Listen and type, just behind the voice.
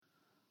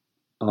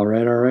All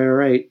right, all right, all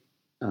right.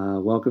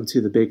 Welcome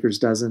to the Baker's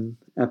Dozen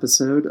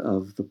episode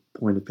of The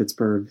Point of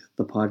Pittsburgh,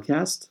 the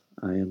podcast.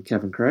 I am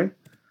Kevin Cray.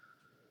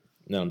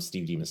 No, I'm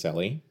Steve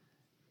DiMaselli.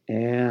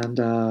 And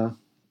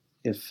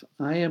if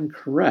I am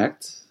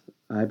correct,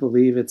 I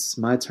believe it's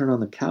my turn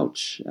on the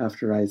couch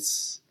after I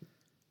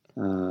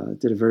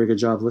did a very good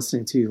job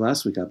listening to you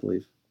last week, I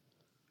believe.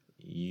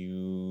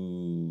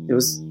 It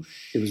was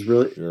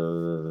really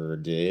sure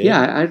did.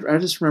 Yeah, I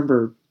just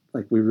remember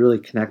like we really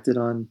connected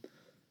on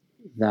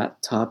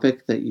that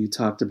topic that you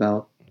talked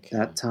about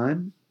that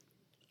time.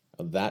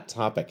 That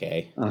topic,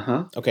 eh?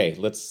 Uh-huh. Okay,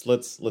 let's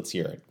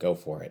hear it. Go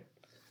for it.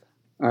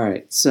 All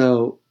right,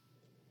 so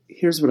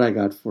here's what I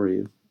got for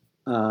you.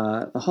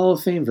 The Hall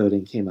of Fame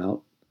voting came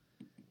out,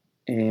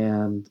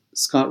 and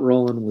Scott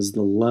Rowland was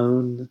the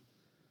lone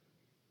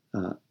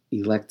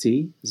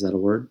electee. Is that a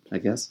word? I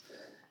guess.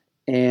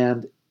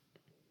 And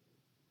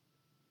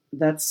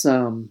that's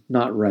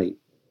not right,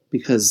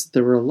 because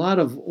there were a lot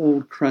of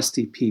old,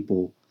 crusty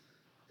people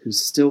who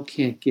still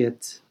can't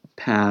get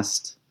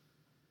past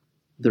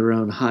their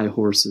own high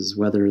horses,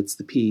 whether it's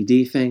the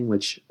PED thing,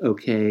 which,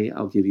 okay,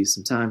 I'll give you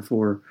some time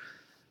for,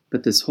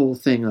 but this whole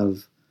thing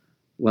of,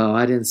 well,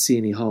 I didn't see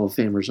any Hall of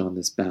Famers on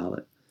this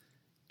ballot.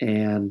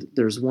 And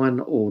there's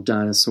one old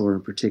dinosaur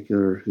in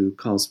particular who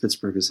calls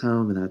Pittsburgh his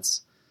home, and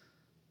that's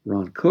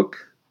Ron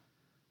Cook,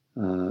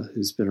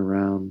 who's been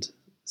around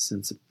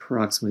since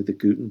approximately the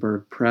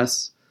Gutenberg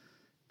Press,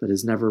 but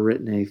has never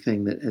written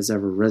anything that has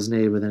ever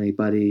resonated with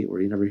anybody,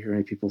 or you never hear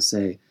any people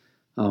say,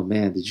 oh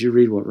man, did you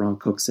read what Ron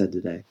Cook said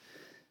today?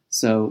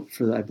 So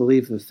for, I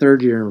believe, the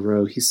third year in a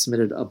row, he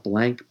submitted a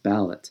blank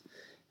ballot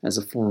as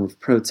a form of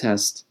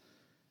protest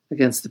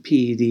against the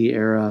PED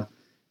era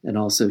and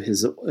also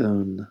his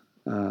own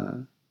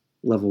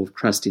level of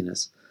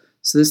crustiness.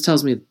 So this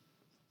tells me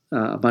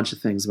a bunch of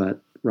things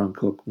about Ron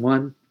Cook.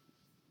 One,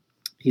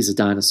 he's a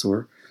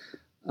dinosaur.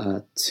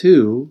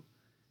 Two,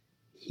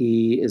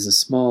 he is a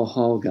small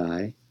hall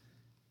guy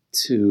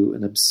to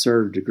an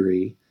absurd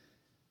degree.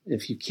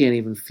 If you can't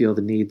even feel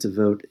the need to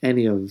vote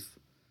any of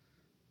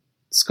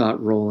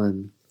Scott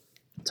Rowland,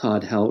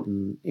 Todd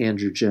Helton,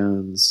 Andrew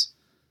Jones,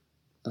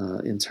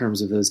 in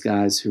terms of those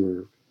guys who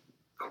are,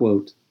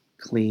 quote,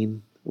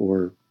 clean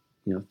or,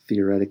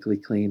 theoretically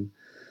clean.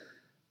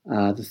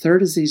 The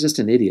third is he's just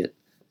an idiot,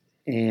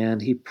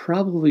 and he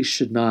probably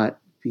should not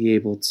be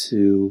able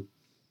to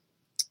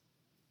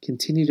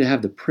continue to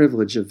have the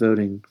privilege of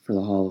voting for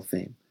the Hall of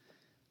Fame.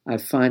 I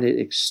find it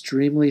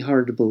extremely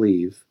hard to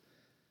believe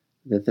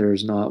that there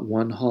is not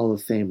one Hall of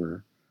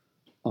Famer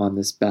on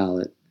this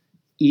ballot,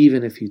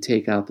 even if you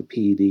take out the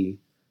PED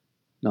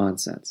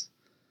nonsense.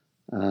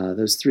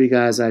 Those three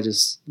guys I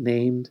just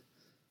named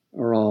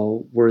are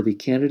all worthy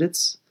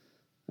candidates.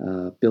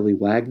 Billy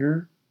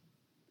Wagner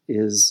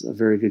is a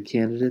very good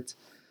candidate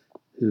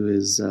who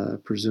is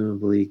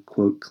presumably,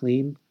 quote,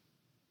 clean.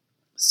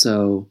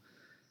 So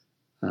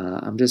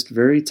I'm just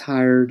very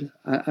tired.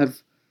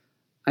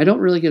 I don't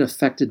really get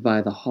affected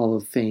by the Hall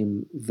of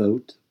Fame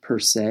vote per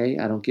se.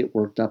 I don't get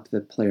worked up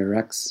that Player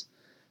X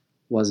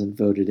wasn't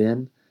voted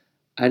in.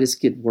 I just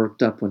get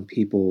worked up when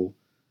people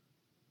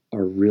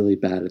are really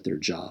bad at their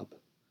job.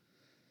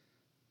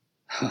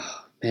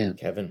 Oh, man.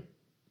 Kevin.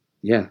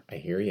 Yeah. I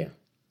hear you.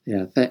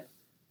 Yeah.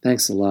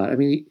 Thanks a lot. I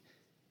mean,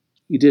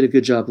 you did a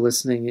good job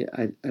listening.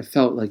 I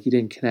felt like you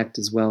didn't connect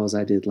as well as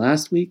I did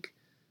last week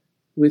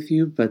with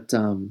you, but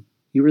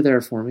you were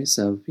there for me,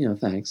 so,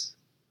 thanks.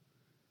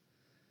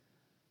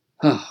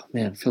 Oh,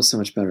 man, feels so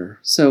much better.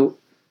 So,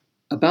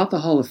 about the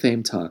Hall of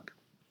Fame talk,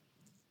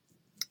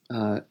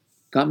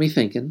 got me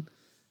thinking,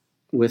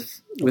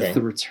 with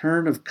the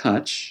return of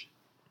Kutch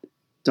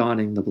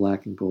donning the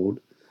black and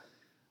gold,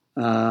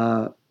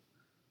 will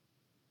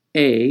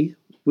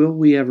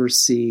we ever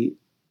see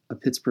a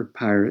Pittsburgh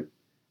Pirate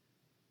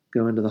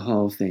go into the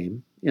Hall of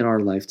Fame in our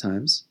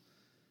lifetimes,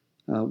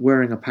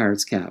 wearing a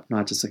Pirate's cap,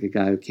 not just like a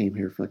guy who came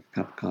here for like a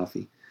cup of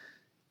coffee?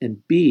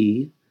 And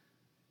B,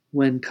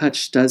 when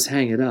Kutch does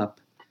hang it up,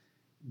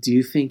 do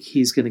you think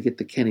he's going to get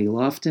the Kenny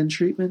Lofton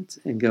treatment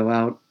and go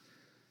out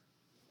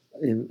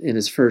in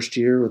his first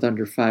year with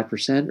under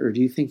 5%, or do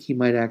you think he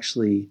might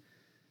actually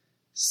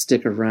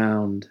stick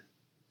around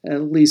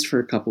at least for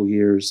a couple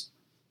years?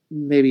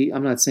 Maybe,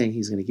 I'm not saying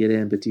he's going to get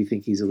in, but do you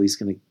think he's at least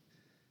going to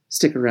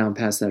stick around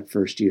past that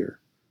first year?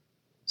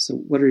 So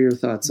what are your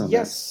thoughts on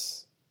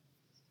that?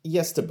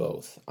 Yes to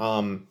both.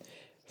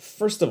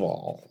 First of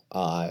all,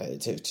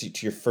 to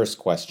your first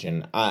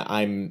question,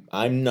 I'm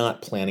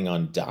not planning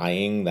on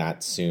dying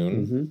that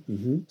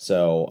soon.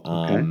 So,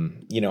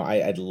 okay.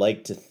 I'd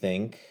like to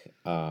think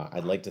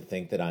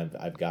that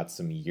I've got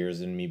some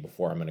years in me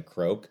before I'm going to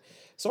croak.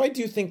 So I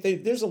do think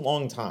that there's a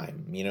long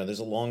time. There's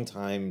a long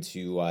time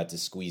to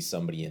squeeze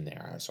somebody in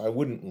there. So I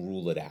wouldn't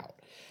rule it out.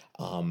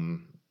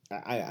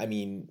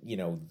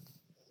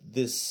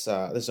 This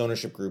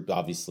ownership group,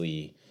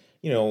 obviously,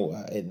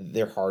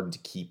 they're hard to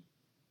keep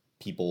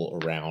people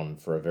around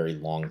for a very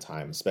long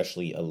time,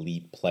 especially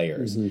elite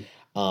players.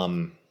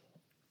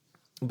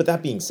 But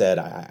that being said,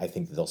 I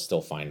think that they'll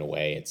still find a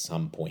way at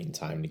some point in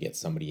time to get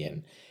somebody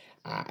in.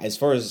 As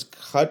far as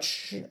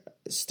Kutch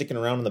sticking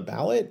around on the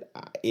ballot,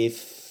 if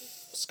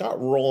Scott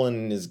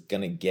Rowland is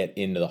going to get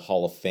into the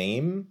Hall of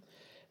Fame,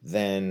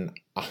 then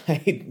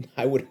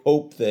I would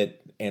hope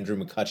that Andrew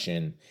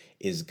McCutchen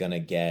is going to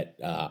get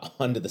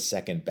onto the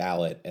second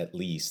ballot at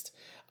least.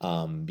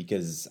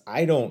 Because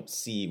I don't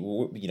see,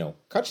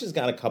 Kutch has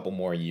got a couple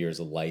more years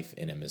of life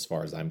in him as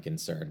far as I'm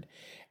concerned.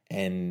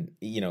 And,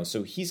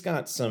 so he's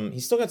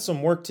still got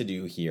some work to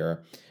do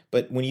here.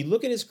 But when you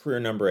look at his career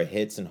number of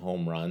hits and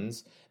home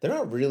runs, they're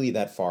not really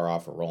that far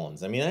off of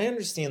Rowland's. I mean, I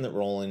understand that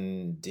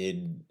Rowland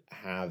did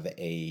have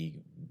a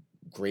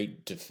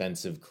great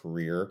defensive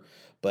career,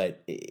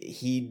 but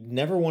he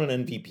never won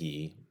an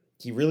MVP.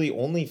 He really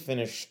only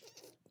finished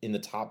in the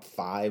top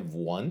 5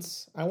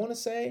 once, I want to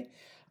say.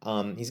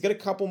 He's got a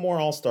couple more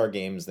All-Star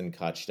games than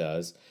Kutch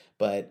does,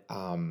 but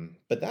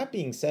that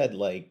being said,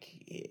 like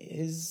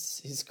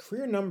his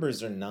career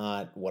numbers are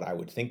not what I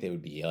would think they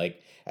would be.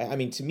 Like, I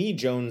mean, to me,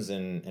 Jones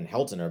and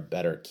Helton are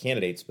better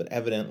candidates, but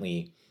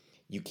evidently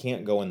you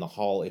can't go in the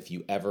Hall if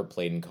you ever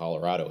played in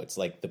Colorado. It's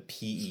like the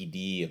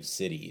PED of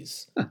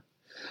cities.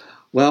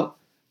 Well,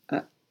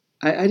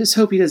 I just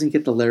hope he doesn't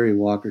get the Larry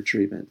Walker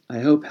treatment. I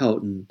hope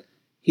Helton,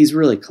 he's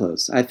really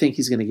close. I think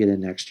he's going to get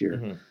in next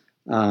year.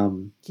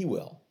 Mm-hmm. He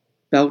will.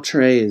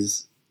 Beltre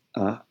is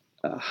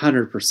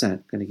 100%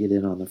 going to get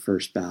in on the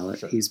first ballot.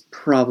 Sure. He's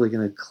probably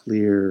going to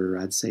clear,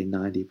 I'd say,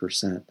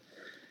 90%.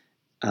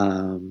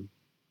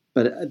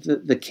 But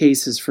the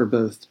cases for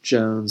both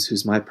Jones,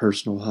 who's my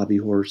personal hobby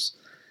horse,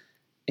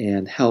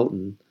 and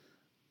Helton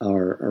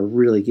are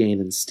really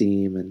gaining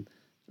steam. And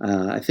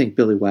I think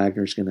Billy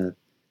Wagner's going to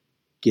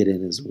get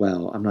in as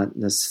well. I'm not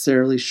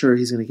necessarily sure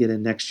he's going to get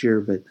in next year,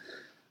 but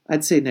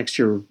I'd say next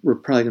year we're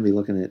probably going to be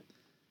looking at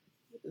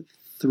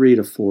 3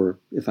 to 4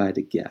 if I had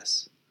to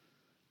guess.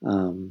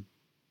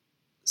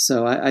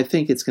 So I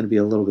think it's going to be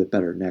a little bit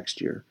better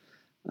next year.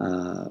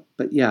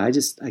 But yeah,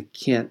 I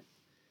can't,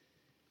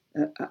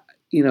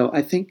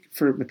 I think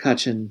for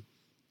McCutchen,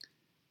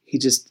 he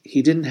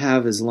didn't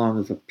have as long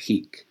of a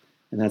peak,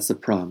 and that's the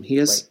problem. He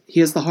has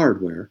the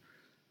hardware,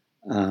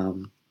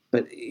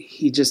 but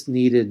he just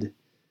he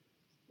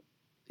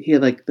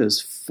had like those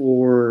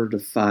 4 to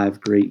 5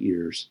 great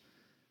years.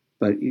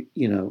 But,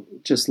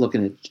 just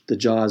looking at the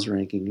Jaws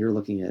ranking, you're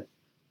looking at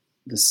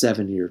the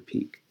 7-year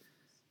peak.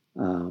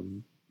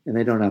 And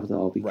they don't have to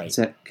all be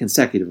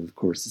consecutive, of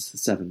course. It's the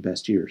 7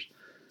 best years.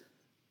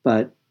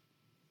 But,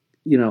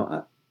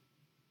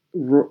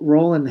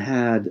 Rowland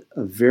had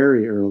a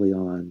very early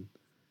on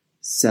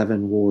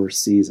 7-WAR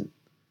season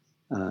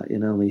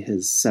in only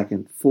his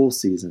second full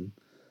season.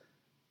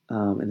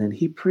 And then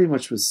he pretty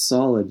much was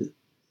solid,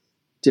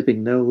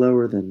 dipping no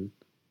lower than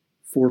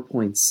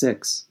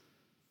 4.6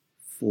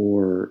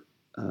 for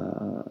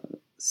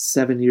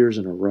 7 years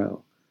in a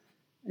row.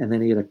 And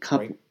then he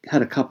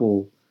had a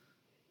couple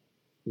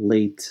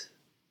late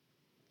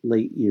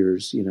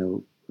years,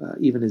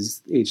 even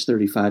his age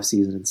 35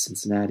 season in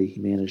Cincinnati,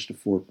 he managed a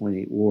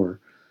 4.8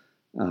 WAR,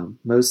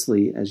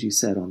 mostly, as you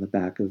said, on the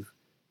back of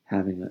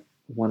having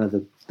one of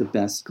the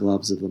best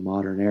gloves of the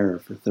modern era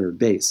for third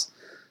base.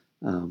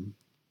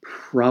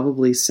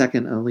 Probably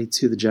second only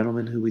to the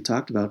gentleman who we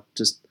talked about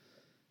just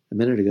a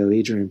minute ago,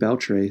 Adrian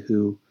Beltre,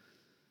 who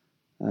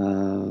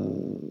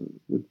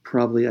would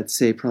probably have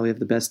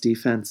the best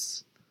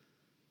defense.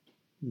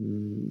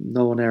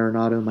 Nolan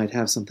Arenado might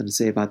have something to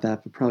say about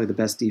that, but probably the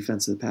best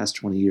defense of the past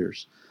 20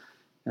 years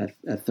at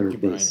third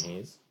base. Brian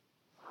Hayes.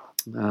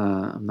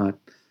 I'm not.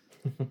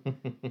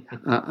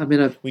 I'm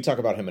in a. We talk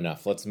about him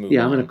enough. Let's move.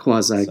 Yeah, I'm in a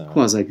quasi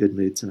good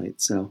mood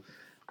tonight. So,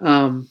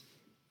 I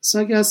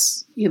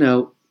guess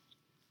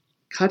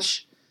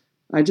Kutch.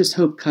 I just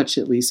hope Kutch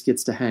at least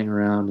gets to hang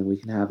around and we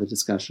can have a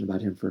discussion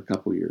about him for a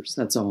couple years.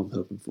 That's all I'm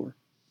hoping for.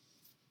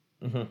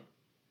 Mm-hmm.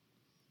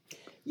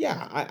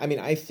 Yeah, I mean,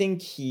 I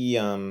think he,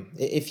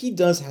 if he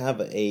does have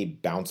a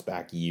bounce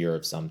back year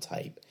of some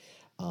type,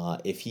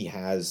 if he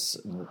has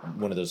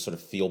one of those sort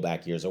of feel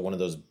back years or one of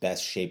those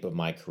best shape of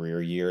my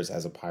career years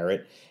as a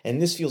Pirate,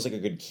 and this feels like a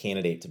good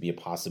candidate to be a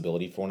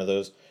possibility for one of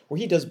those where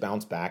he does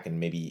bounce back and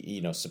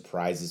maybe,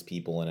 surprises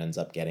people and ends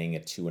up getting a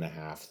 2.5,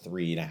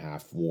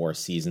 3.5 WAR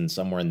season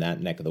somewhere in that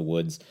neck of the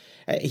woods,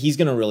 he's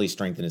going to really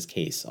strengthen his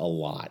case a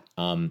lot.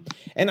 And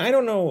I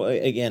don't know,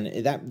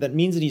 again, that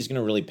means that he's going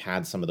to really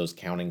pad some of those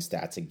counting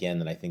stats again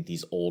that I think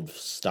these old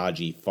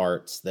stodgy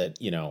farts that,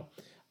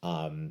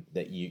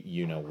 that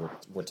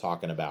we're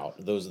talking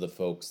about. Those are the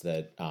folks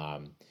that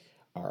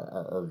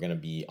are going to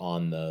be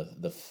on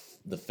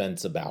the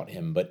fence about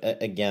him. But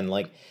again,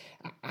 like,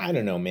 I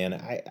don't know, man.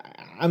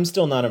 I'm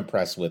still not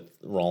impressed with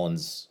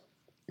Rowland's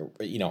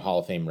Hall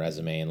of Fame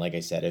resume. And like I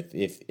said,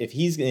 if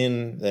he's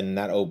in, then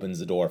that opens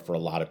the door for a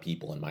lot of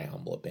people, in my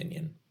humble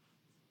opinion.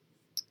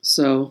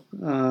 So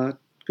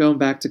going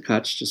back to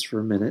Kutch just for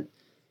a minute,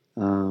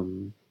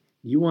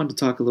 you wanted to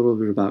talk a little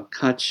bit about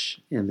Kutch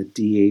and the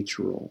DH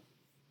role.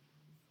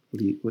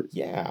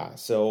 Yeah,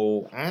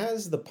 so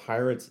as the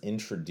Pirates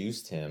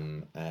introduced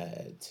him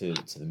to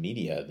the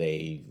media,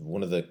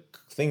 one of the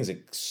things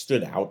that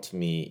stood out to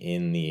me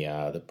in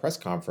the press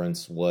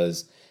conference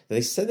was that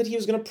they said that he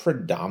was going to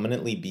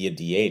predominantly be a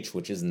DH,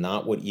 which is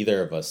not what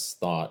either of us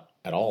thought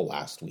at all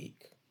last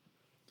week.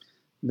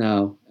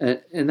 No,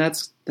 and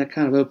that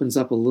kind of opens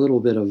up a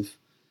little bit of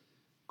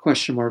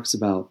question marks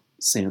about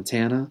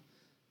Santana.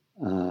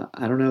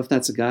 I don't know if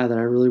that's a guy that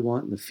I really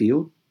want in the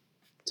field,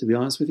 to be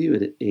honest with you,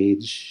 at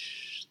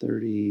age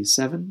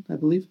 37, I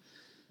believe.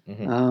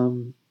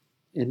 And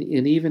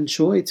even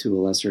Choi, to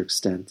a lesser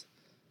extent,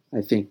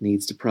 I think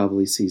needs to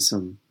probably see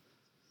some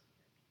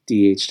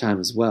DH time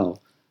as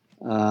well.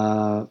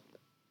 And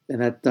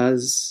that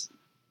does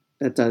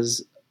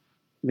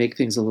make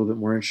things a little bit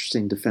more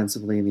interesting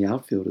defensively in the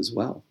outfield as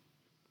well.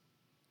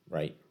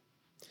 Right.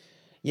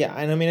 Yeah,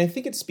 and I mean, I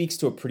think it speaks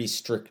to a pretty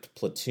strict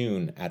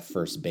platoon at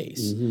first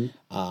base.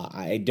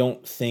 I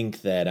don't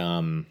think that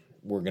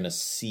we're going to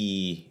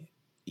see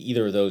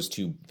either of those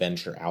two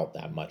venture out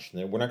that much.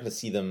 We're not going to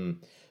see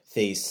them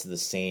face the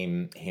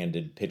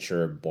same-handed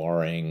pitcher,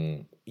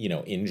 barring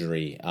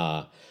injury.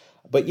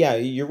 But yeah,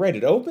 you're right.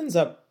 It opens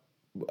up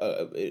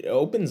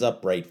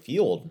right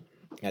field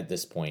at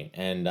this point,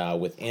 and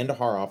with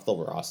Andahar off the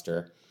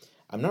roster,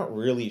 I'm not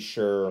really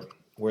sure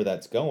where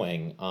that's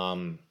going.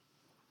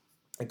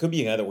 It could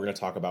be a guy that we're going to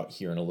talk about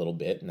here in a little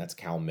bit, and that's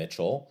Cal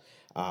Mitchell.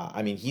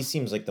 I mean, he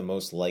seems like the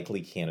most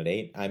likely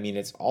candidate. I mean,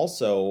 it's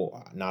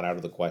also not out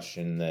of the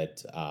question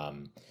that,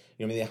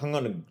 they hung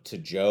on to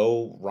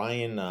Joe.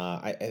 Ryan,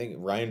 I think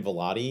Ryan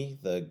Velati,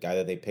 the guy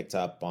that they picked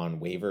up on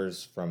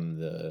waivers from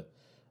the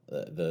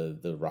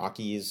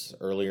Rockies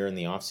earlier in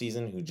the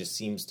offseason, who just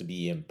seems to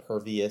be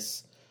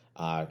impervious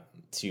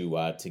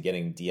to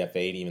getting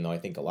DFA'd, even though I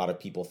think a lot of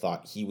people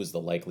thought he was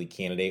the likely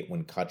candidate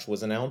when Kutch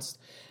was announced.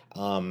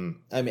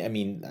 I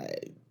mean,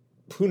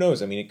 who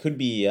knows? I mean, it could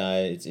be.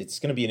 It's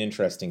going to be an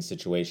interesting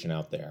situation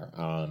out there.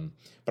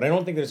 But I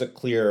don't think there's a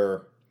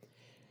clear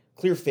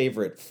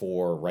favorite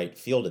for right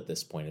field at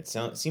this point. It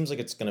seems like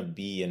it's going to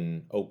be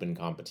an open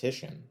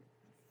competition.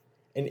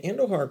 And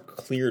Andujar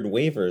cleared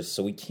waivers,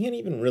 so we can't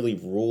even really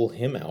rule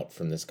him out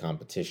from this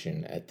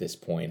competition at this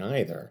point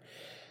either.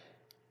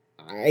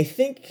 I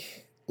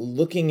think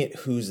looking at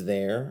who's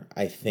there,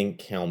 I think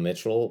Cal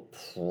Mitchell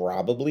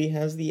probably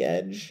has the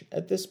edge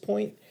at this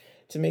point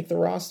to make the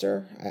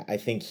roster. I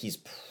think he's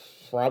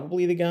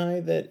probably the guy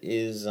that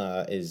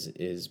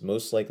is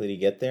most likely to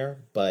get there.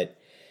 But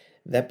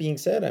that being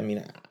said, I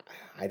mean,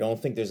 I don't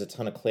think there's a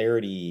ton of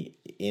clarity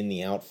in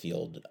the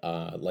outfield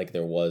like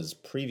there was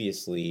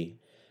previously,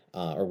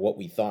 or what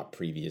we thought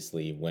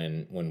previously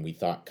when we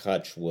thought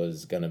Kutch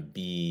was going to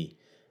be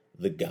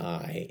the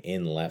guy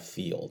in left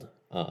field.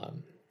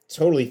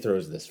 Totally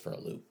throws this for a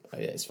loop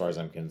as far as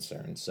I'm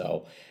concerned.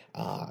 So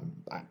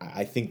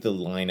I think the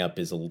lineup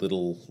is a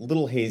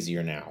little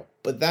hazier now.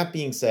 But that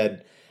being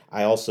said,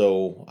 I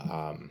also,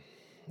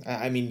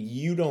 I mean,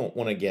 you don't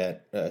want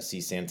to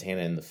see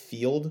Santana in the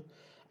field.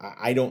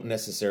 I don't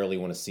necessarily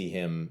want to see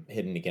him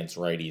hitting against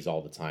righties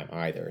all the time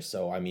either.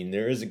 So, I mean,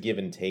 there is a give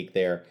and take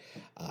there.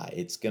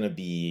 It's going to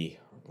be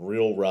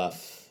real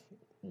rough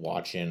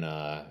watching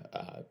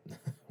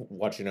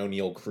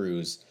O'Neal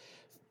Cruz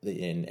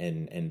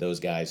and those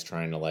guys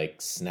trying to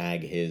like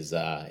snag his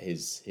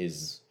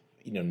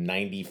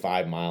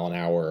 95 mile an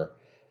hour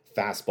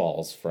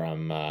fastballs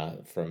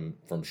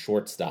from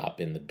shortstop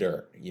in the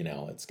dirt.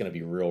 It's going to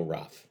be real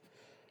rough.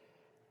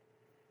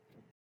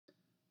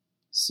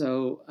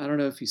 So I don't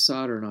know if you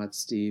saw it or not,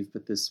 Steve,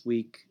 but this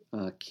week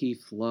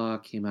Keith Law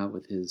came out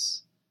with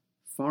his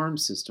farm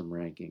system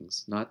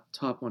rankings, not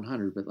top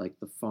 100, but like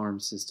the farm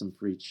system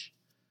for each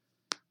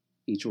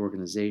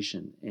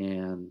organization,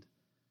 and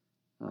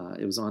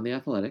it was on The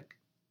Athletic,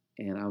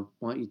 and I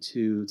want you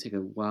to take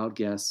a wild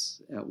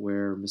guess at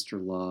where Mr.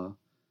 Law,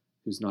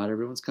 who's not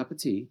everyone's cup of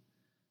tea,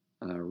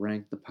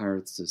 ranked the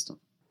Pirates system.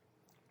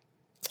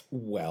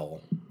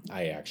 Well,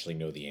 I actually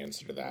know the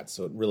answer to that,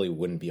 so it really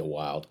wouldn't be a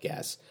wild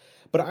guess.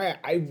 But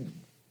I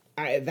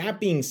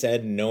that being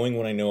said, knowing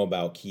what I know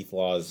about Keith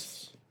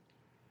Law's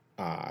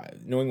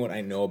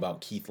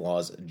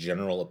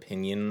general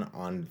opinion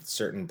on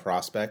certain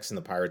prospects in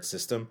the Pirates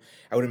system,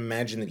 I would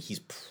imagine that he's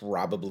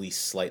probably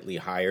slightly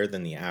higher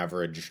than the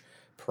average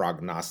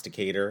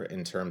prognosticator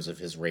in terms of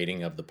his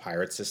rating of the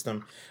Pirates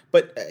system.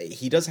 But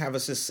he does have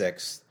us as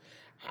sixth.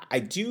 I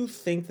do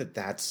think that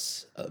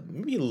that's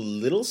maybe a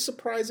little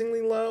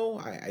surprisingly low.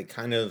 I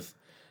kind of,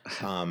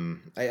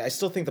 I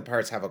still think the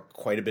Pirates have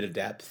quite a bit of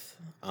depth.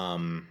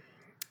 I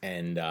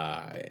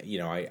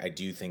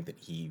do think that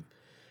he,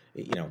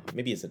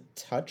 maybe is a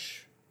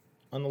touch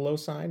on the low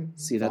side.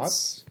 See,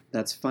 Thoughts?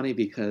 that's funny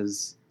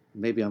because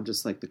maybe I'm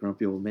just like the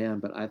grumpy old man,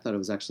 but I thought it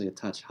was actually a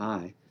touch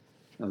high.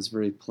 I was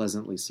very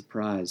pleasantly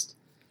surprised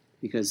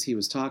because he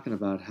was talking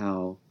about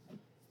how,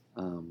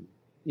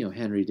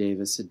 Henry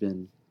Davis had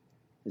been,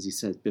 as he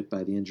said, bit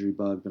by the injury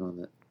bug, been on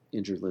the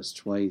injured list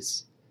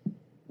twice.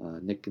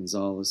 Nick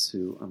Gonzalez,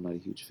 who I'm not a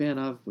huge fan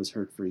of, was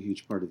hurt for a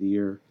huge part of the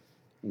year.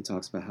 And he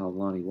talks about how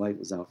Lonnie White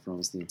was out for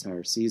almost the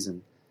entire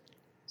season.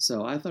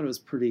 So I thought it was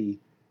pretty.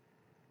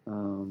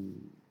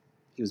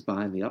 He was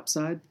buying the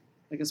upside,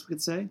 I guess we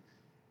could say,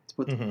 to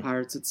put the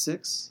Pirates at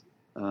 6.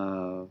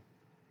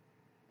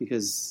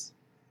 Because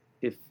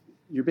if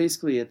you're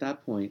basically at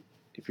that point,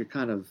 if you're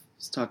kind of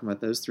talking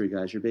about those three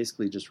guys, you're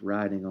basically just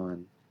riding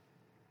on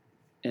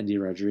Endy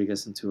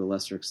Rodriguez and to a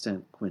lesser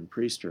extent Quinn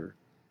Priester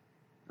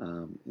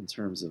in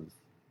terms of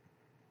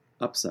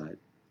upside.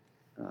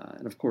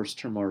 And of course,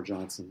 Termarr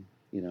Johnson,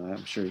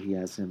 I'm sure he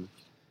has him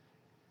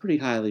pretty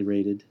highly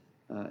rated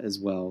as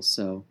well.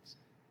 So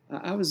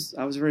I was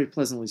very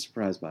pleasantly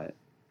surprised by it.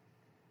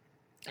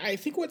 I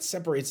think what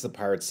separates the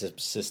Pirates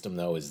system,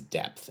 though, is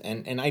depth.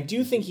 And I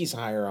do think he's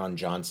higher on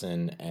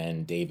Johnson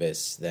and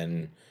Davis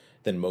than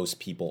most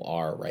people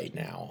are right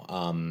now.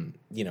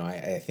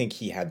 I think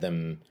he had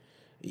them,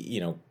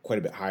 quite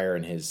a bit higher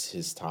in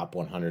his top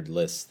 100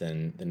 list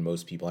than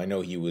most people. I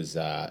know he was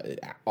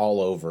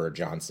all over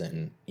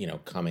Johnson,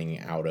 coming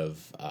out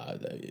of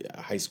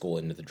high school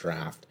into the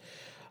draft.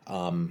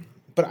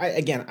 But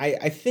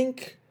I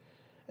think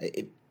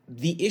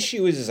the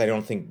issue is I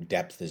don't think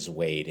depth is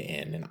weighed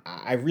in. And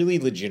I really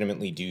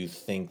legitimately do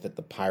think that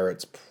the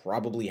Pirates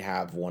probably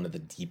have one of the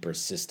deeper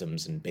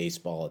systems in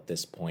baseball at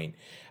this point.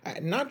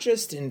 Not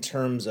just in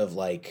terms of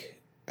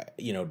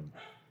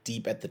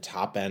deep at the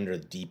top end or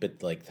deep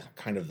at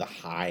kind of the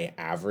high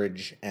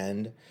average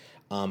end.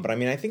 But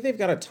I think they've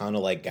got a ton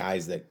of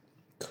guys that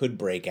could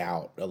break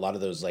out. A lot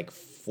of those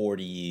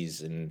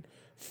 40s and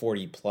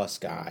 40 plus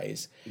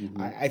guys. Mm-hmm.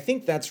 I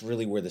think that's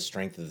really where the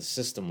strength of the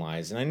system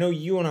lies. And I know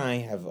you and I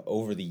have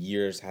over the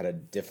years had a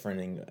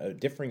differing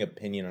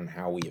opinion on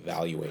how we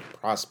evaluate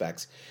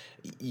prospects.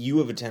 You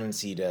have a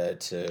tendency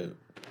to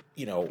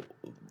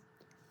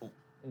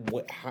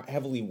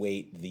heavily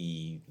weight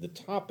the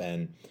top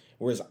end,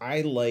 whereas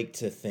I like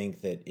to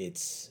think that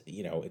it's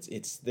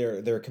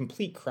they're a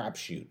complete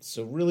crapshoot.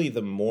 So really,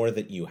 the more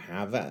that you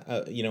have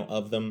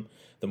of them,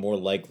 the more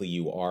likely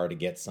you are to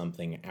get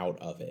something out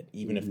of it,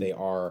 even if they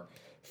are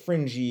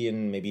fringy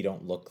and maybe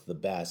don't look the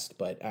best.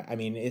 But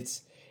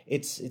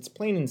it's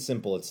plain and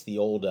simple. It's the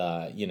old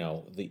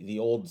the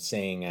old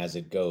saying as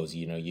it goes.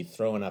 You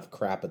throw enough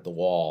crap at the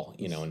wall,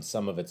 and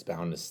some of it's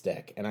bound to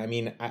stick. And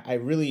I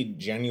really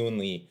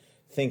genuinely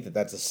think that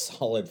that's a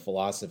solid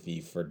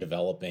philosophy for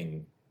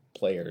developing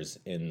players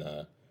in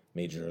the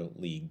major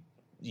league,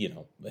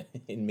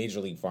 in major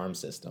league farm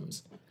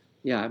systems.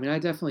 Yeah, I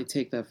definitely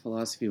take that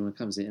philosophy when it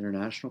comes to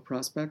international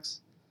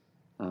prospects.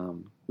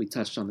 We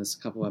touched on this a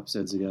couple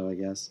episodes ago, I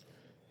guess,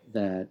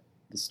 that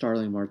the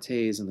Starling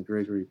Martes and the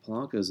Gregory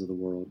Polancos of the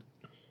world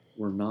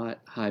were not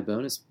high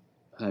bonus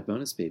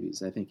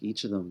babies. I think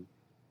each of them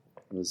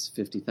was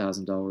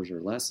 $50,000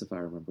 or less, if I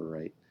remember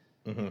right.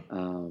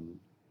 Mm-hmm.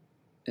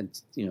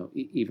 And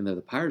even though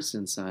the Pirates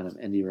didn't sign him,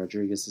 Endy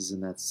Rodriguez is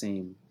in that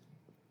same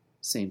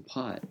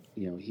pot.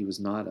 He was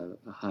not a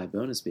high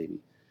bonus baby,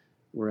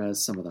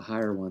 whereas some of the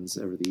higher ones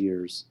over the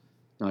years,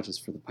 not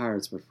just for the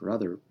Pirates but for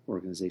other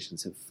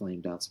organizations, have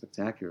flamed out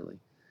spectacularly.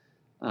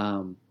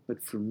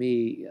 But for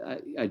me,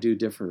 I do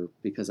differ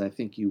because I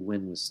think you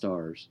win with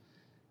stars,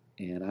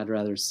 and I'd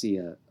rather see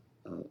a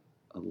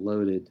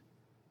loaded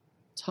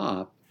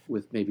top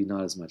with maybe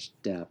not as much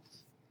depth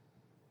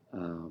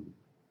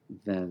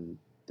than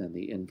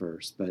the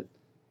inverse. But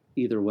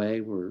either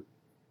way, we're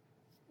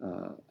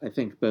I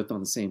think both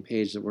on the same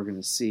page that we're going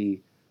to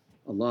see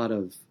a lot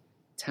of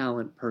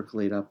talent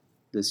percolate up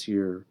this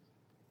year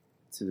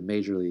to the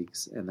major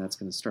leagues, and that's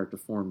going to start to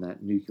form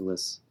that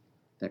nucleus,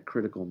 that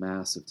critical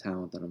mass of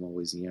talent that I'm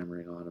always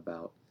yammering on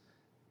about,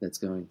 that's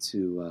going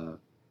to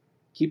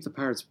keep the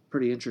Pirates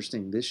pretty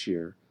interesting this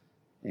year.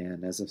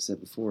 And as I've said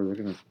before,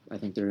 I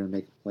think they're going to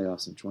make the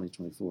playoffs in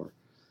 2024.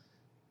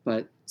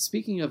 But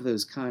speaking of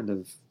those kind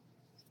of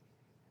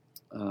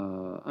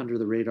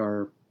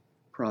under-the-radar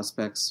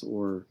prospects,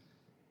 or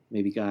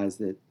maybe guys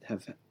that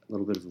have a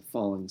little bit of a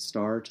falling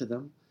star to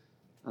them,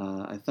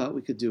 I thought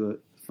we could do a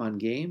fun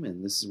game,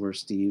 and this is where,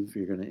 Steve,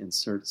 you're going to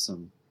insert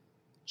some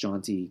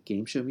jaunty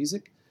game show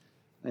music.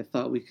 I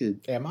thought we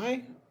could... Am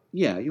I?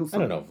 Yeah, you'll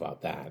find... I don't know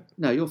about that.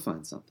 No, you'll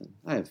find something.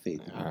 I have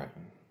faith in you. All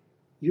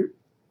right.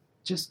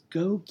 Just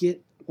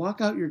walk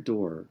out your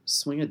door,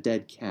 swing a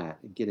dead cat,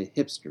 and get a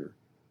hipster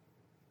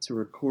to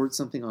record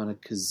something on a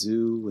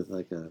kazoo with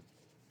a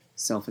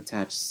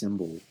self-attached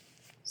cymbal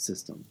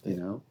system,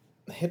 The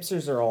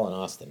hipsters are all in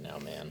Austin now,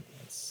 man.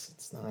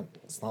 It's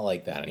not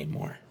like that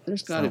anymore.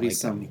 There's got to be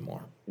some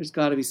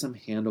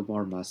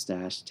handlebar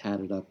mustache,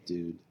 tatted up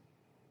dude,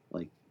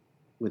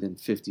 within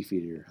 50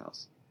 feet of your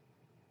house.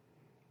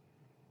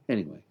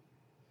 Anyway.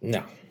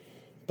 No.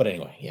 But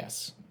anyway,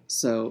 yes.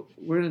 So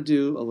we're going to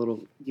do a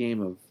little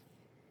game of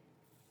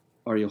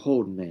Are You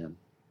Holding, Man?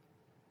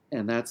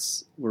 And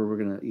that's where we're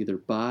going to either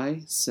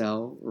buy,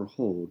 sell, or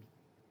hold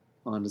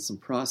onto some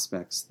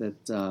prospects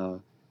that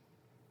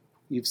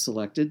you've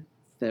selected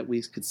that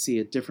we could see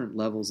at different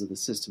levels of the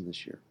system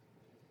this year.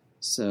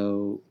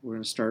 So we're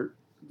going to start.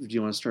 Do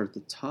you want to start at the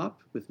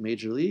top with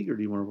Major League, or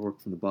do you want to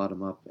work from the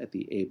bottom up at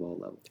the A-ball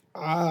level?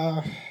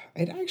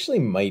 It actually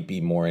might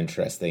be more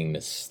interesting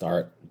to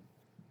start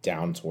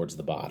down towards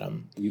the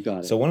bottom. You got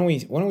it. So why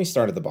don't we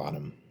start at the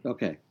bottom?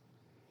 Okay.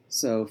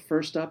 So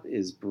first up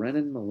is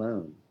Brennan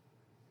Malone.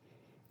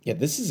 Yeah,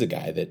 this is a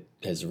guy that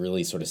has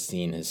really sort of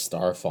seen his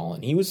star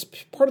fallen. He was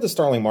part of the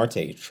Starling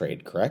Marte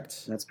trade,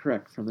 correct? That's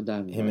correct, from the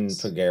Diamondbacks. Him and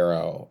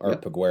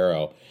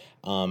Peguero.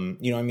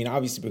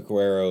 Obviously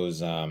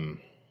Peguero's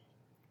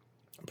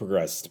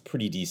progressed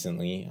pretty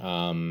decently.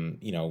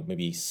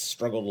 Maybe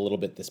struggled a little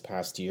bit this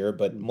past year,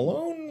 but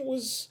Malone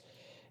was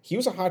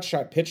a hot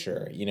shot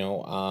pitcher,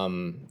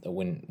 when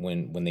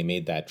they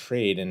made that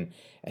trade, and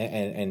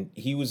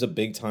he was a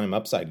big time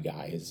upside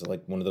guy. He's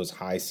like one of those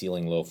high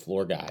ceiling, low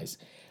floor guys.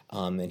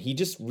 And he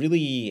just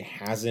really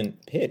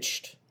hasn't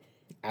pitched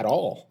at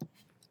all.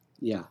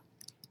 Yeah.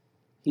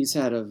 He's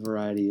had a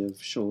variety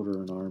of shoulder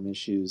and arm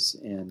issues,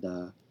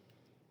 and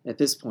at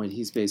this point,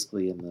 he's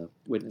basically in the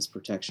witness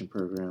protection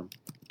program,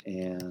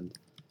 and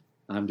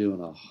I'm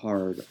doing a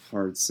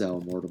hard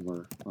sell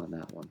Mortimer on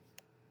that one.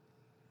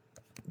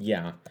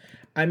 Yeah.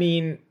 I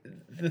mean,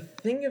 the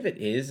thing of it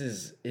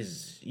is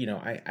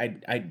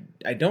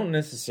I don't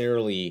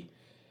necessarily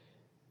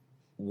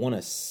want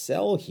to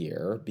sell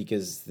here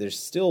because there's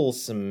still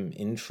some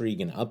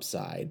intrigue and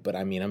upside, but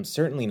I mean, I'm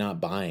certainly not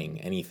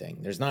buying anything.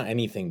 There's not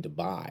anything to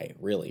buy,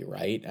 really,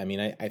 right? I mean,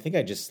 I think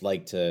I just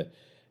like to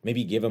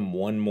maybe give him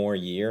one more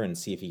year and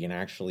see if he can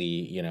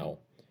actually,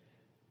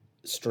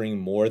 string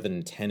more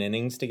than 10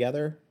 innings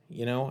together,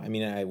 I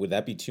mean, would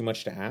that be too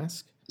much to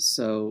ask?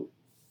 So,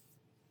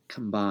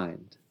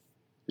 combined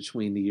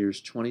between the years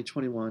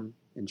 2021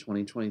 and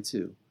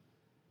 2022,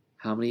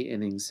 how many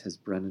innings has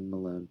Brennan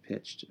Malone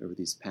pitched over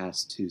these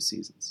past 2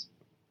 seasons?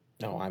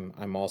 No,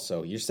 I'm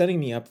also. You're setting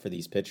me up for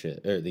these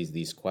pitches or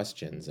these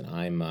questions, and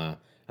I'm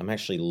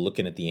actually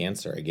looking at the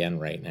answer again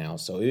right now.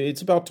 So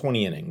it's about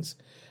 20 innings,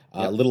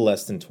 a little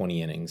less than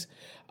 20 innings.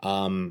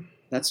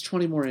 That's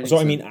 20 more innings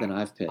than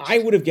I've pitched. I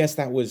would have guessed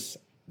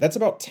that's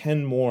about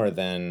 10 more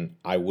than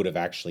I would have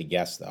actually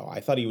guessed, though. I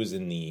thought he was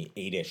in the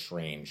 8-ish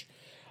range.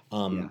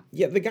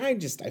 The guy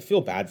I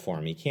feel bad for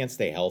him. He can't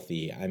stay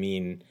healthy. I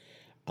mean,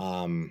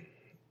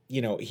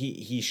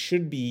 he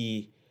should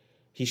be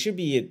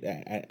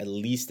at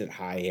least at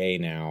high A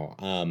now.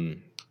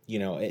 And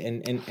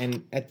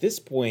at this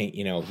point,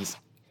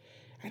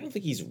 I don't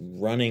think he's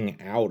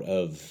running out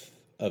of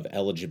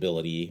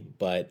eligibility,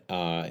 but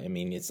I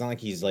mean, it's not like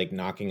he's like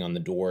knocking on the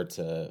door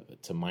to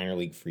minor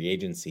league free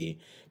agency.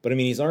 But I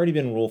mean, he's already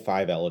been Rule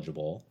 5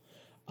 eligible.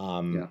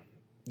 So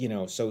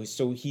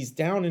he's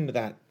down into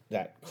that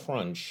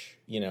crunch,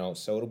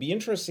 so it'll be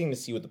interesting to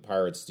see what the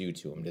Pirates do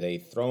to him. Do they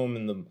throw him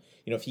in the,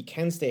 if he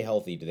can stay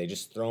healthy, do they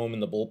just throw him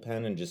in the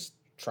bullpen and just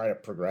try to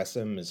progress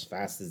him as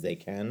fast as they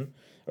can?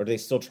 Or do they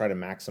still try to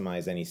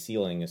maximize any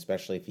ceiling,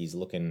 especially if he's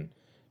looking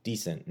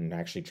decent, and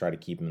actually try to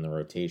keep him in the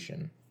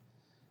rotation?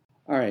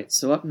 All right,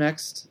 so up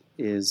next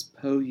is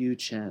Po-Yu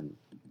Chen.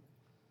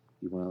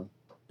 You want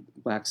to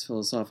wax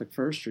philosophic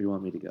first, or you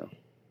want me to go?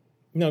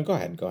 No, go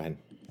ahead.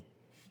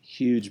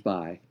 Huge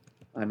buy.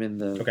 I'm in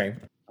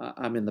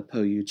the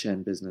Po-Yu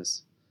Chen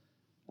business.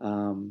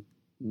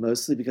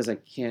 Mostly because I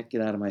can't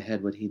get out of my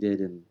head what he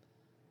did in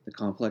the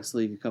Complex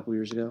League a couple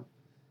years ago.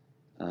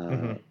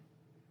 And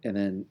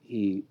then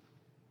he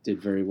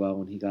did very well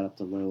when he got up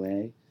to low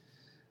A.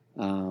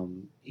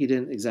 He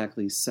didn't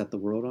exactly set the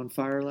world on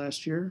fire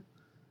last year,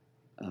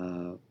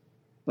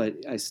 but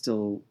I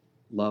still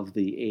love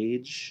the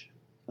age.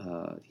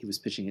 He was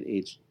pitching at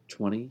age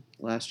 20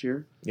 last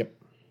year. Yep.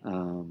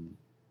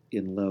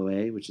 In low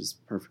A, which is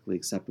perfectly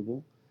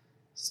acceptable.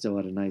 Still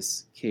at a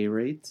nice K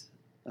rate,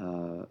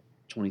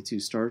 22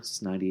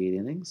 starts, 98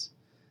 innings.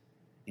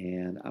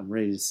 And I'm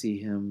ready to see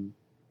him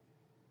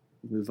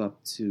move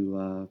up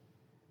to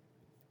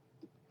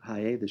high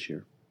A this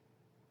year.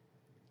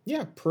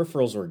 Yeah,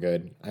 peripherals were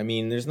good. I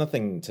mean, there's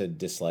nothing to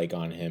dislike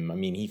on him. I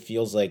mean, he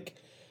feels like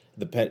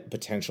the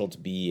potential to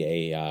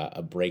be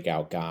a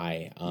breakout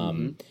guy. I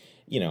mean,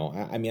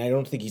 I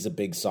don't think he's a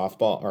big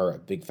softball or a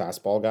big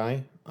fastball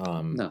guy.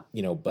 No.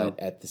 But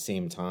at the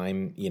same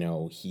time,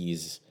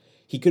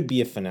 he could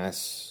be a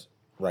finesse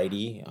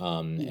righty,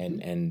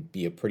 and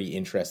be a pretty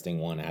interesting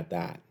one at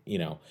that.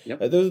 Yep.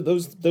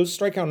 Those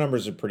strikeout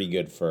numbers are pretty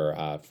good for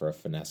a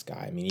finesse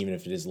guy. I mean, even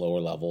if it is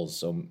lower levels,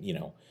 so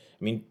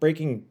I mean,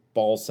 breaking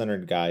ball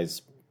centered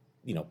guys,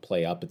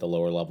 play up at the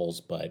lower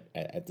levels, but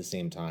at the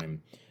same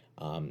time,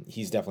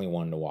 he's definitely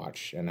one to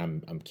watch, and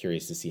I'm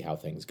curious to see how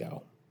things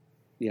go.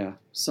 Yeah,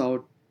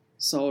 solid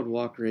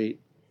walk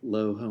rate,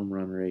 low home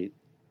run rate,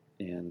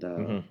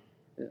 and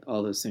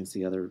all those things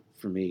together,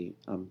 for me,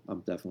 I'm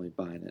definitely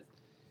buying it.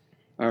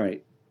 All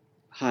right,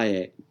 high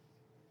A.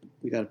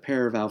 We got a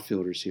pair of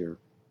outfielders here.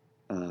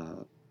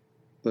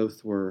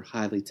 Both were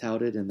highly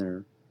touted in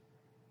their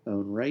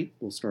own right.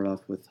 We'll start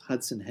off with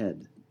Hudson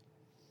Head.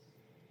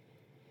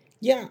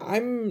 Yeah,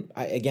 I'm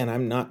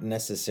not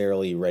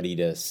necessarily ready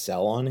to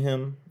sell on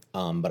him,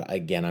 but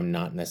again, I'm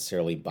not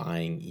necessarily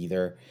buying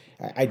either.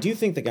 I do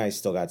think the guy's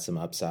still got some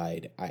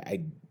upside.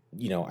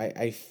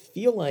 I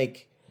feel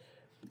like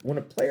when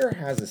a player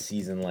has a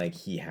season like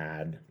he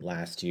had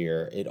last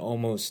year, it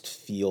almost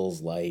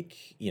feels like,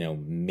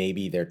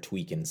 maybe they're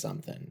tweaking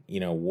something.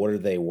 What are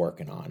they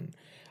working on?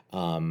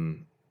 I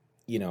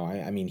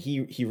mean,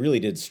 he really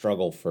did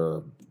struggle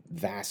for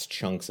vast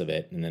chunks of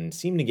it, and then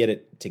seemed to get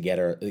it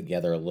together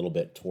a little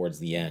bit towards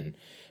the end.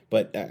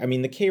 But I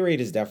mean, the K rate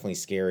is definitely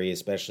scary,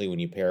 especially when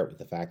you pair it with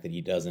the fact that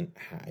he hasn't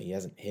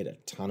hit a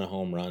ton of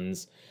home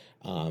runs.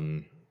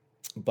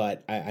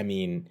 But I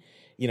mean,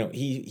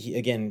 he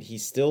again,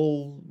 he's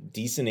still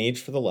decent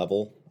age for the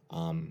level.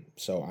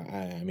 So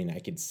I mean, I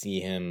could see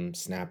him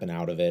snapping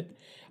out of it.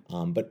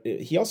 But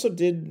he also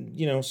did,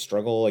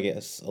 struggle, I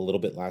guess, a little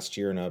bit last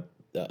year in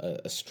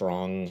a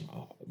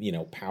strong,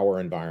 power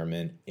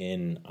environment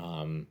in,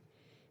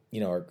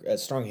 or a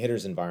strong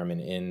hitters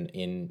environment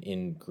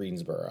in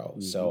Greensboro.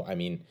 Mm-hmm. So I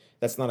mean,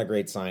 that's not a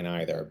great sign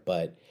either.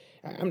 But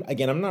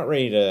I'm not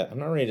ready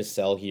to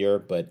sell here.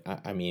 But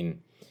I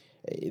mean,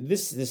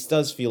 this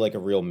does feel like a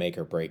real make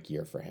or break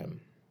year for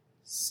him.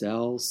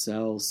 Sell,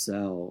 sell,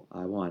 sell.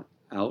 I want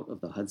out of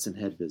the Hudson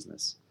Head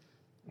business.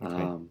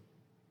 Okay.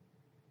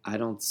 I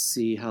don't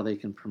see how they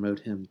can promote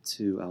him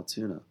to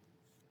Altoona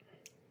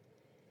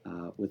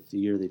with the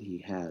year that he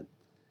had.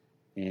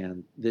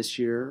 And this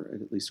year,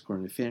 at least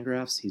according to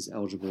Fangraphs, he's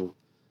eligible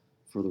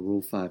for the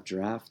Rule 5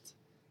 draft.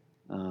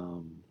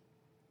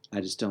 I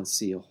just don't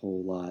see a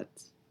whole lot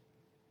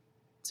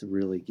to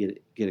really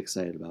get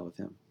excited about with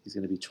him. He's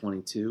going to be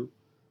 22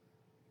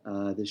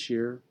 this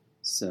year,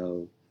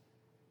 so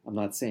I'm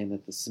not saying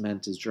that the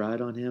cement is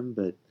dried on him,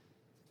 but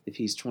if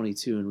he's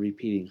 22 and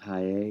repeating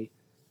high A,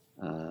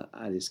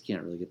 I just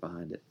can't really get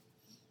behind it.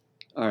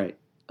 All right,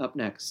 up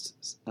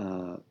next,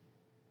 a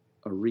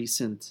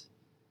recent,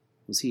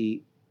 was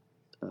he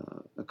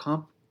a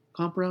comp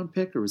round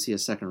pick or was he a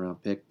second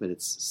round pick? But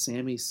it's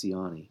Sammy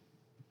Siani.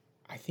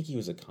 I think he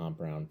was a comp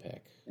round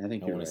pick. I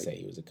want to say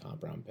he was a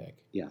comp round pick.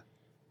 Yeah.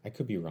 I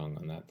could be wrong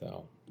on that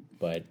though.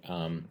 But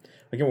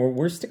again,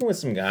 we're sticking with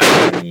some guys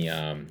in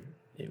the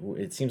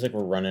it seems like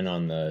we're running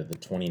on the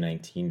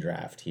 2019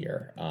 draft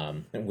here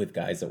with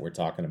guys that we're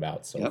talking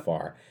about so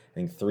far. I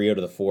think 3 out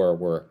of the 4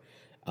 were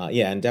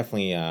and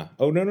definitely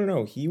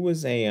no, he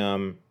was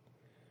a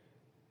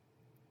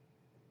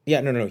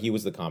he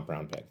was the comp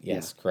round pick.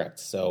 Yes, correct.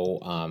 So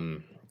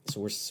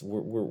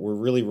we're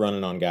really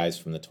running on guys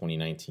from the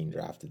 2019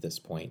 draft at this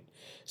point.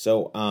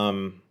 So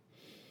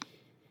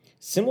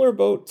similar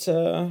boat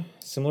to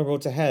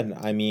Head.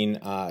 I mean,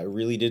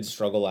 really did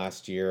struggle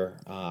last year.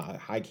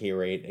 High K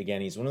rate.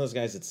 Again, he's one of those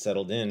guys that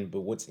settled in.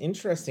 But what's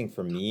interesting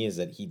for me is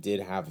that he did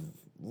have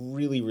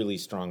really, really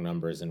strong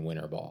numbers in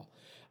winter ball.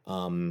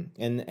 And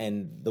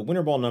the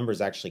winter ball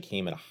numbers actually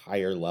came at a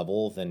higher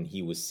level than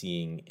he was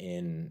seeing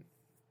in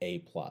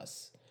A+,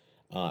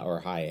 or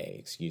high A,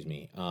 excuse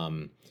me.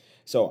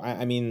 So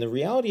I mean, the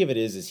reality of it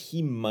is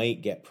he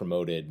might get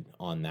promoted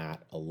on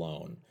that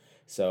alone.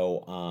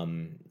 So,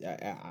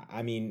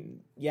 I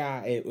mean,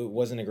 it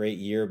wasn't a great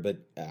year, but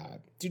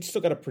dude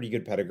still got a pretty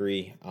good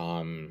pedigree.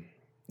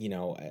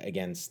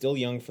 Again, still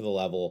young for the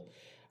level,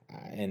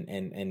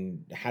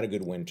 and had a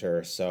good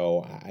winter.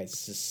 So I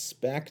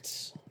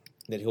suspect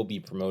that he'll be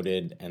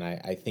promoted, and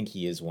I think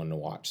he is one to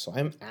watch. So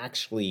I'm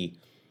actually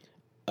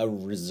a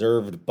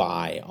reserved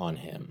buy on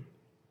him.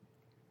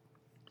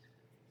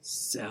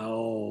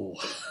 So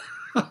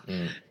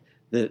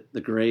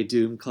the gray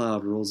doom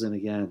cloud rolls in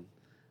again.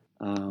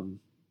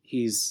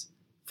 He's,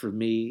 for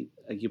me,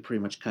 you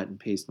pretty much cut and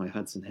paste my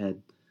Hudson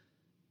Head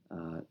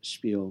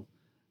spiel.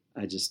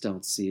 I just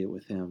don't see it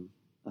with him.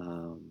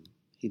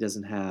 He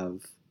doesn't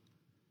have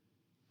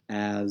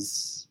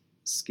as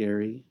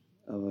scary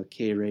of a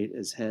K rate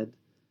as Head,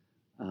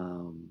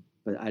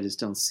 but I just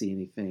don't see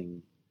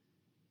anything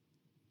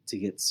to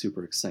get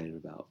super excited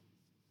about.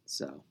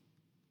 So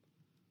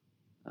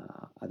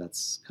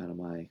that's kind of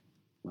my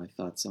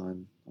thoughts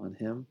on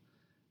him.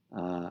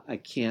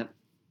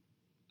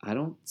 I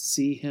don't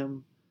see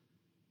him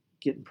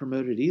getting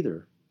promoted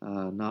either.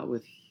 Not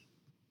with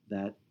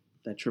that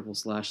triple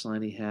slash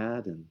line he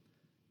had and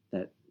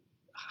that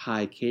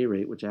high K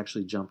rate, which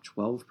actually jumped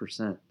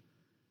 12%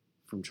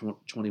 from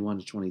 21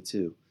 to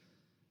 22.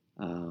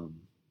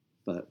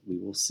 But we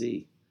will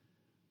see.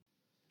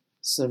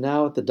 So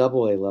now at the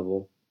AA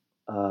level,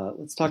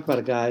 let's talk about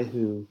a guy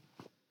who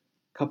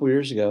a couple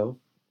years ago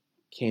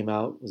came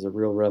out, was a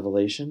real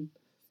revelation,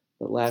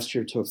 but last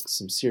year took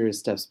some serious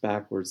steps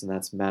backwards, and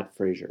that's Matt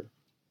Fraizer.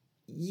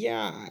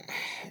 Yeah,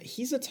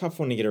 he's a tough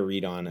one to get a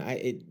read on.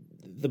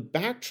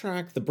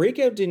 The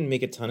breakout didn't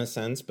make a ton of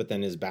sense, but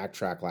then his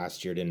backtrack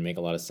last year didn't make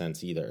a lot of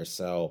sense either.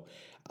 So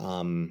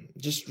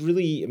just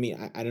really, I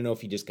mean, I don't know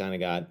if he just kind of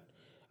got,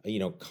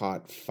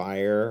 caught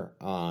fire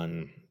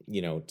on,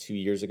 2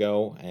 years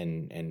ago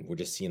and we're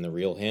just seeing the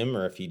real him,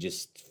 or if he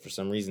just, for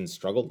some reason,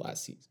 struggled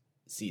last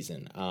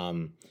season.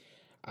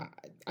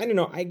 I don't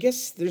know. I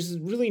guess there's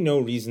really no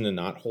reason to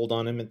not hold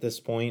on him at this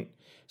point.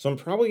 So I'm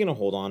probably going to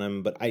hold on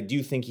him, but I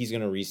do think he's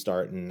going to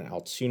restart in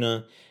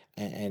Altoona.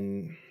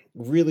 And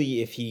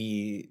really, if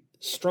he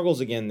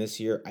struggles again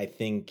this year, I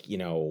think,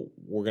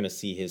 we're going to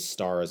see his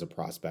star as a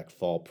prospect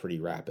fall pretty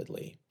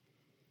rapidly.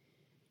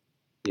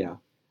 Yeah,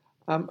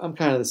 I'm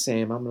kind of the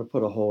same. I'm going to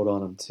put a hold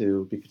on him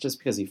too,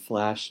 because he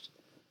flashed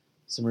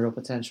some real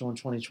potential in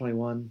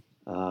 2021.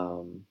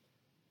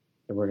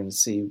 And we're going to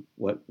see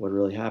what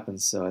really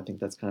happens. So I think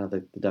that's kind of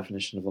the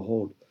definition of a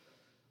hold.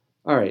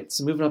 All right,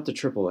 so moving up to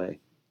AAA.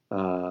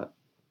 A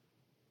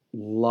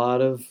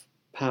lot of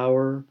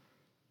power,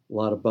 a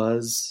lot of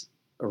buzz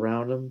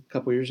around him a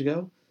couple years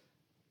ago.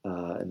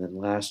 And then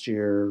last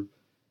year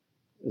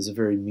it was a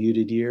very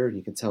muted year, and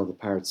you can tell the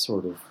Pirates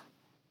sort of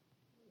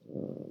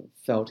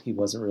felt he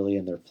wasn't really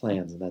in their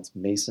plans, and that's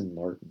Mason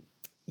Martin.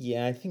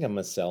 Yeah, I think I'm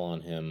gonna sell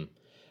on him.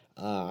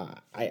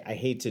 I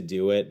hate to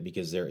do it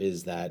because there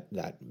is that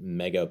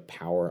mega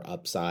power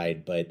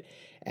upside, but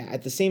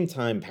at the same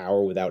time,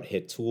 power without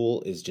hit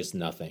tool is just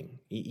nothing.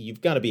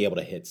 You've got to be able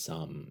to hit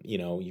some,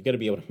 you've got to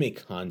be able to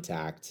make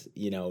contact,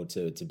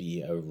 to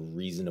be a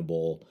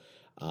reasonable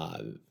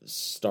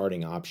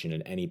starting option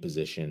at any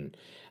position.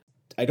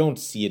 I don't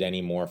see it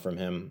anymore from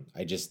him.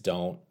 I just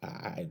don't.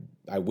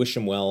 I wish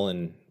him well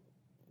in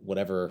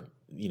whatever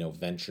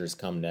ventures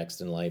come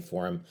next in life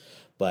for him,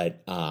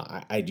 but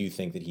I do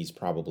think that he's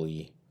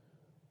probably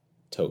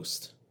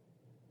toast.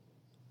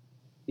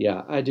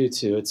 Yeah, I do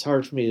too. It's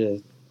hard for me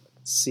to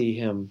see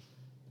him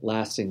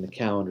lasting the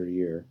calendar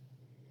year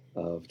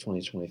of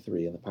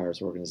 2023 in the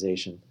Pirates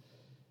organization.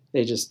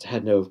 They just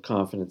had no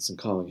confidence in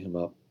calling him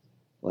up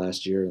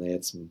last year, and they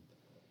had some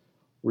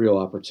real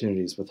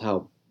opportunities with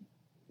how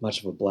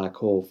much of a black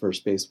hole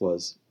first base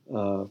was.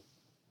 So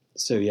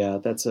yeah,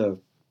 that's a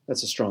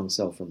strong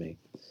sell for me.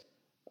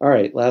 All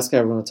right, last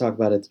guy we're going to talk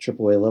about at the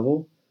AAA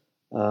level.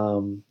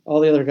 All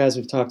the other guys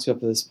we've talked to up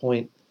to this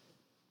point,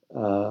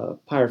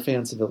 Pirate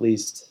fans have at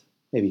least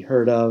maybe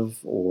heard of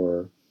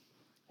or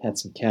had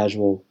some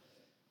casual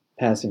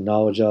passing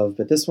knowledge of,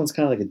 but this one's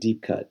kind of like a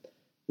deep cut.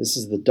 This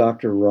is the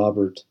Dr.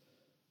 Robert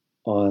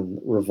on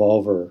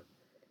Revolver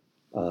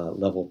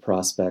level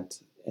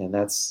prospect, and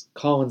that's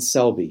Colin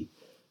Selby,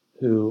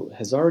 who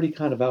has already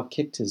kind of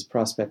outkicked his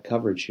prospect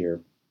coverage here.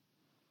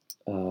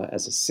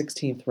 As a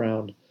 16th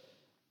round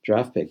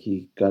draft pick,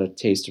 he got a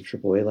taste of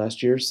AAA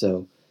last year,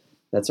 so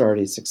that's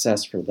already a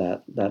success for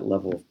that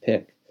level of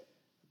pick.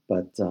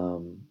 But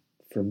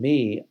for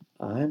me,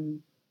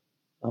 I'm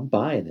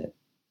buying it.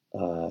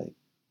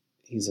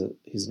 He's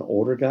an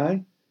older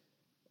guy,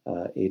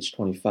 age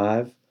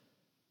 25,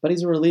 but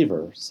he's a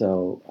reliever,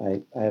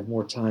 so I have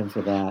more time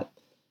for that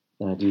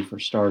than I do for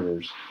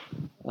starters.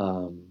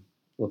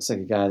 Looks like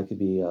a guy that could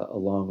be a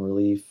long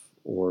relief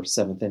or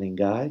seventh inning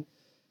guy,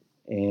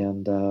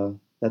 and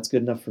that's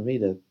good enough for me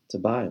to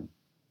buy him.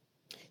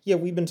 Yeah,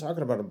 we've been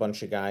talking about a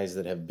bunch of guys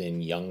that have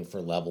been young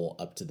for level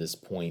up to this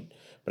point,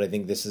 but I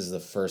think this is the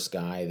first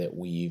guy that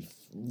we've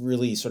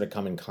really sort of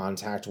come in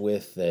contact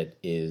with that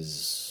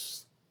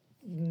is,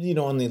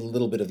 on the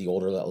little bit of the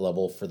older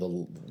level for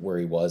where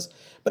he was.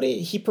 But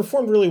he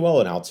performed really well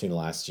in Altoona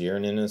last year,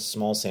 and in a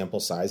small sample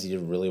size, he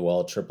did really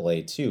well at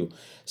AAA too.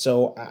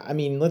 So, I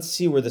mean, let's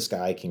see where this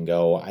guy can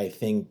go. I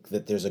think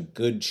that there's a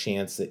good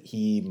chance that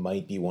he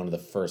might be one of the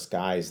first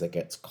guys that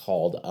gets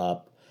called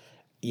up,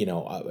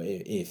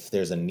 if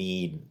there's a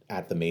need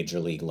at the major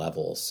league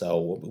level.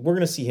 So we're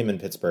going to see him in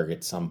Pittsburgh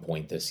at some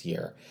point this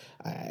year.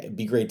 It'd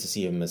be great to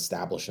see him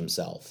establish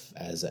himself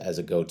as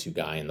a go-to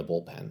guy in the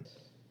bullpen.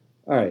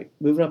 All right,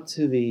 moving up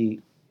to the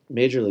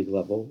major league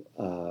level,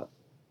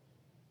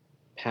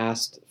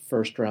 past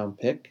first-round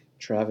pick,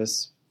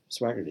 Travis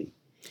Swaggerty.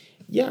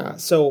 Yeah,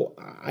 so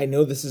I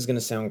know this is going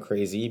to sound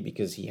crazy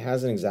because he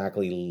hasn't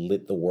exactly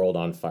lit the world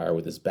on fire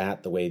with his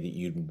bat the way that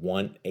you'd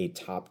want a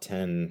top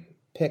 10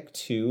 pick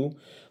to,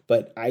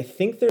 but I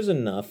think there's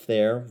enough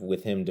there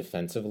with him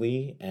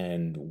defensively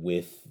and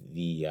with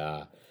the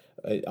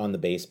on the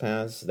base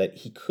paths that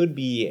he could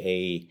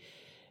be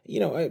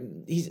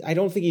I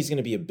don't think he's going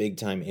to be a big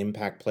time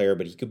impact player,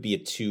 but he could be a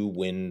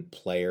 2-win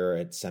player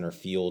at center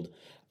field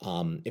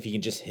if he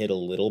can just hit a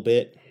little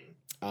bit.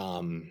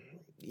 I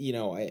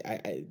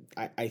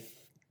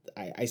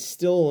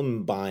still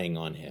am buying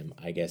on him,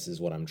 I guess is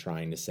what I'm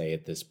trying to say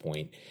at this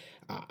point.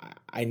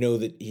 I know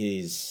that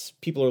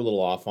people are a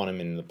little off on him,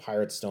 and the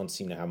Pirates don't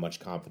seem to have much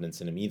confidence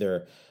in him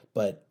either.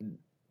 But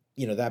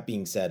that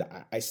being said,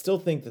 I still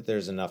think that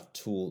there's enough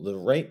the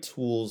right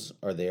tools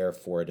are there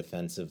for a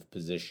defensive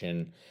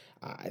position.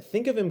 I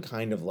think of him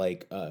kind of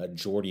like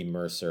Jordy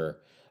Mercer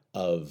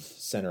of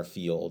center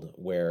field,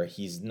 where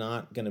he's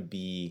not going to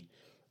be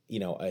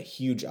a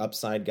huge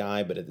upside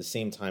guy, but at the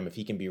same time, if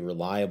he can be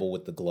reliable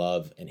with the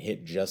glove and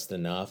hit just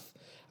enough,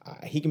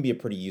 he can be a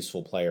pretty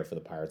useful player for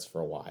the Pirates for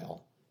a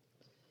while.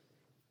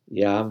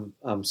 Yeah,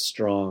 I'm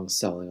strong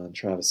selling on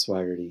Travis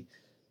Swaggerty,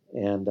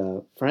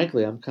 and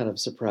frankly, I'm kind of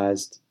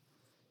surprised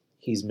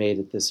he's made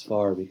it this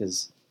far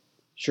because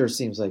sure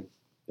seems like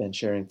Ben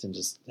Cherington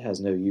just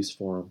has no use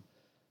for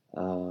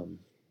him.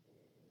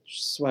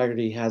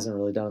 Swaggerty hasn't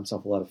really done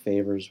himself a lot of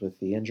favors with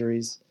the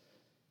injuries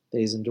that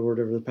he's endured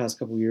over the past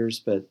couple of years,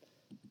 but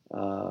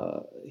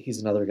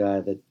he's another guy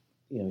that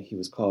he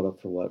was called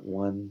up for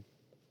 1-2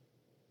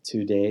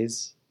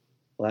 days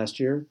last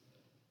year.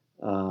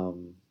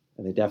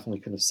 And they definitely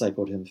could have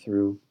cycled him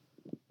through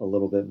a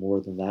little bit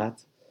more than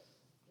that.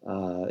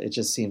 It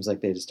just seems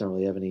like they just don't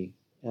really have any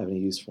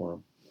use for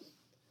him.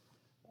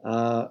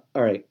 All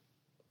right.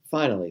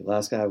 Finally,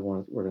 last guy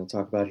we're going to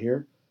talk about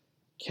here,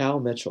 Cal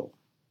Mitchell.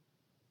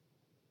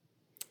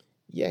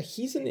 Yeah,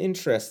 he's an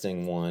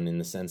interesting one in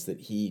the sense that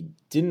he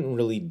didn't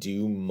really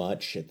do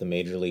much at the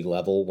major league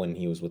level when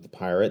he was with the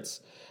Pirates.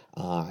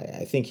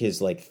 I think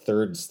his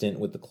third stint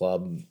with the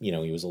club, he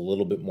was a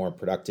little bit more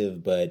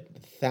productive. But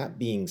that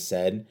being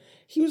said,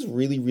 he was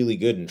really, really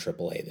good in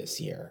AAA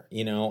this year,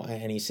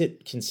 and he's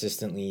hit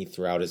consistently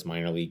throughout his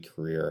minor league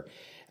career.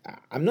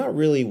 I'm not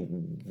really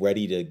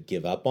ready to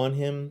give up on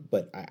him,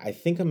 but I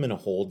think I'm in a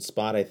hold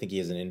spot. I think he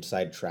has an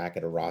inside track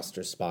at a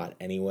roster spot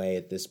anyway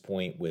at this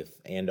point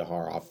with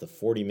Andahar off the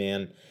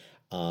 40-man,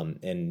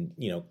 and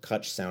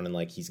Kutch sounding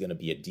like he's going to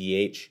be a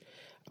DH.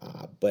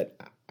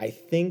 But I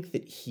think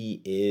that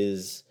he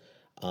is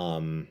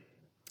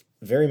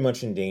very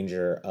much in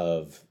danger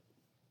of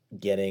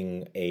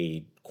getting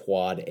a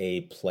quad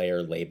A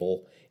player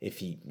label if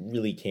he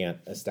really can't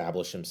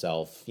establish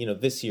himself,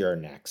 this year or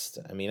next.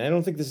 I mean, I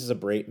don't think this is a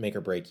make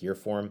or break year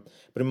for him,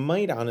 but it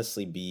might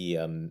honestly be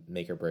a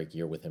make or break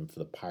year with him for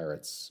the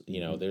Pirates.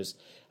 There's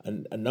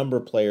a number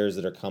of players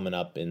that are coming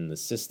up in the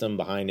system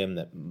behind him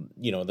that,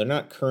 they're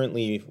not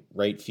currently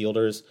right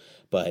fielders,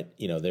 but,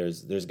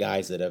 there's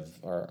guys that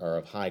are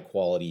of high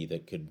quality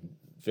that could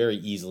very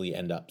easily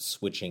end up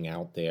switching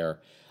out there,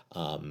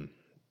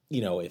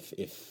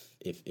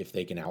 if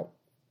they can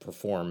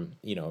outperform,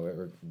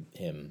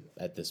 him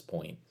at this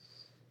point.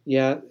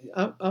 Yeah,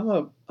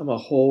 I'm a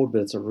hold,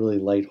 but it's a really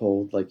light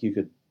hold. Like you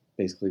could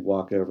basically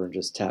walk over and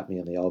just tap me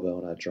on the elbow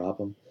and I'd drop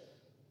him.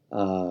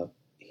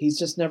 He's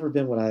just never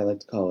been what I like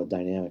to call a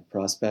dynamic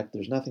prospect.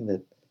 There's nothing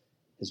that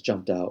has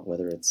jumped out,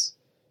 whether it's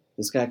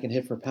this guy can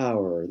hit for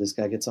power, or this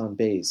guy gets on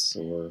base,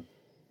 or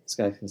this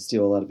guy can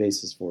steal a lot of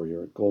bases for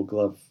you, or Gold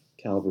Glove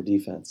caliber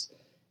defense.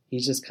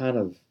 He's just kind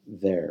of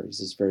there. He's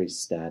just very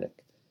static.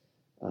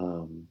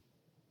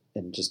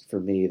 And just for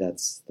me,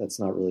 that's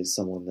not really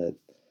someone that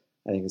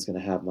I think is going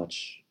to have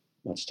much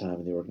time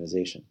in the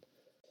organization.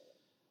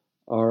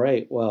 All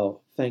right.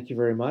 Well, thank you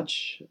very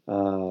much.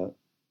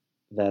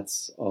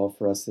 That's all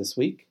for us this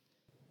week.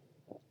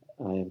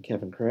 I am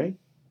Kevin Cray.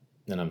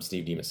 And I'm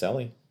Steve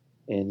DiMaselli.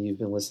 And you've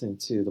been listening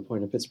to The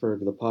Point of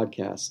Pittsburgh, the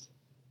podcast.